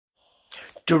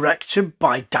directed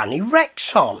by Danny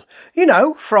Rexon, you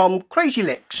know, from Crazy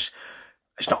Licks.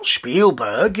 It's not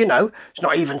Spielberg, you know, it's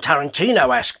not even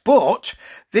Tarantino-esque, but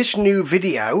this new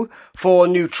video for a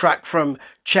new track from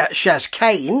Chez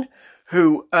Kane,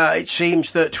 who it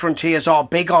seems that Frontiers are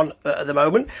big on at the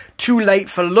moment, Too Late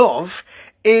for Love,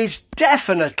 is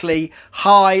definitely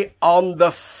high on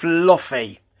the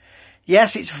fluffy.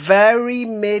 Yes, it's very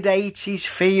mid-80s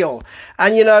feel.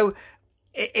 And, you know,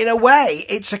 in a way,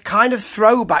 it's a kind of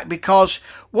throwback, because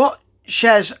what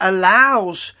Chez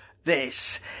allows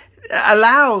to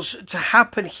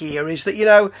happen here is that, you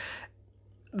know,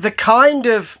 the kind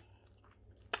of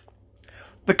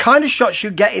shots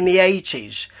you get in the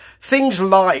 80s, things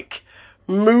like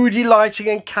moody lighting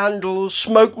and candles,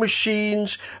 smoke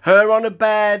machines, her on a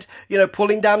bed, you know,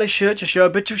 pulling down her shirt to show a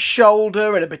bit of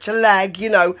shoulder and a bit of leg, you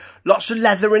know, lots of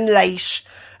leather and lace.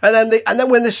 And then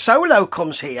when the solo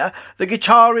comes here, the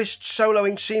guitarist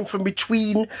soloing seen from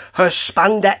between her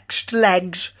spandexed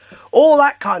legs, all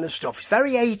that kind of stuff. It's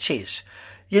very 80s.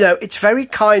 You know, it's very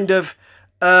kind of,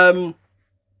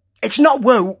 it's not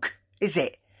woke, is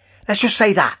it? Let's just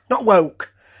say that, not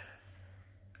woke.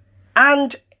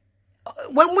 And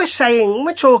when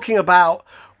we're talking about,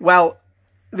 well,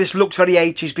 this looks very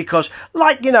 80s because,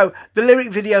 like, you know, the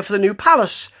lyric video for the new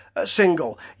Palace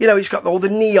single, you know, it's got all the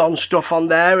neon stuff on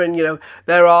there, and, you know,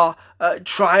 there are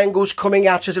triangles coming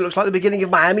at us. It looks like the beginning of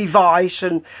Miami Vice,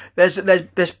 and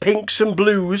there's pinks and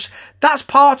blues. That's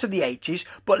part of the 80s,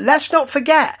 but let's not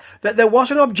forget that there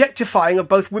was an objectifying of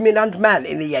both women and men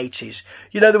in the 80s.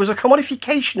 You know, there was a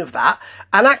commodification of that,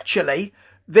 and actually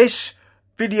this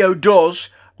video does,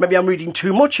 maybe I'm reading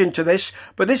too much into this,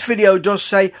 but this video does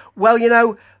say, well, you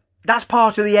know, that's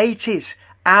part of the 80s,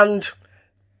 and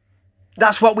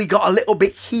that's what we got a little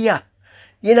bit here,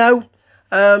 you know.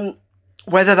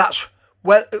 Whether that's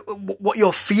what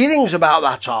your feelings about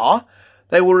that are,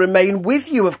 they will remain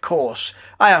with you, of course.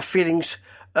 I have feelings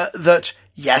that,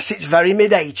 yes, it's very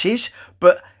mid-80s,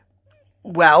 but,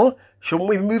 well, shouldn't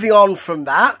we be moving on from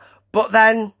that? But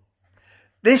then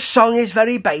this song is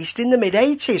very based in the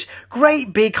mid-80s.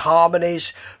 Great big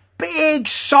harmonies, big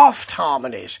soft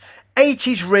harmonies,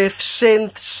 80s riffs,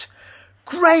 synths,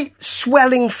 great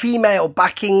swelling female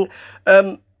backing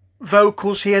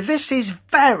vocals here. This is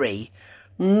very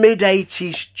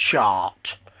mid-80s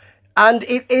chart, and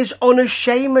it is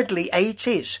unashamedly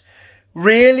 80s.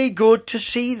 Really good to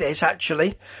see this,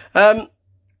 actually.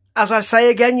 As I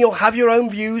say again, you'll have your own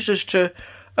views as to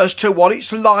what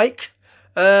it's like,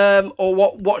 or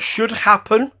what should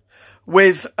happen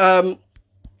with all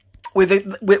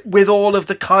of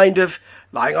the kind of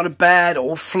lying on a bed,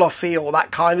 all fluffy, all that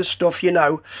kind of stuff, you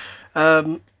know,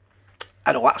 and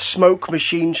all that smoke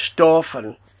machine stuff,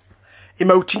 and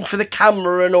emoting for the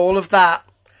camera and all of that.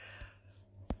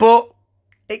 But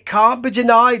it can't be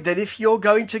denied that if you're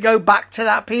going to go back to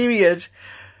that period,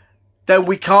 then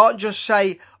we can't just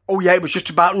say, oh yeah, it was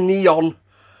just about neon.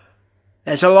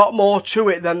 There's a lot more to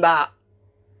it than that.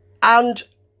 And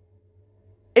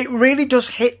it really does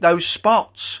hit those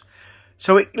spots.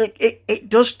 So it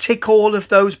does tick all of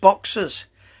those boxes.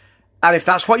 And if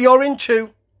that's what you're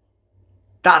into,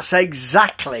 that's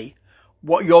exactly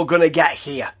what you're going to get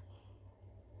here.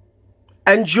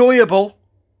 Enjoyable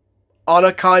on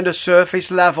a kind of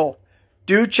surface level.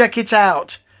 Do check it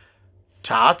out.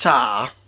 Ta-ta.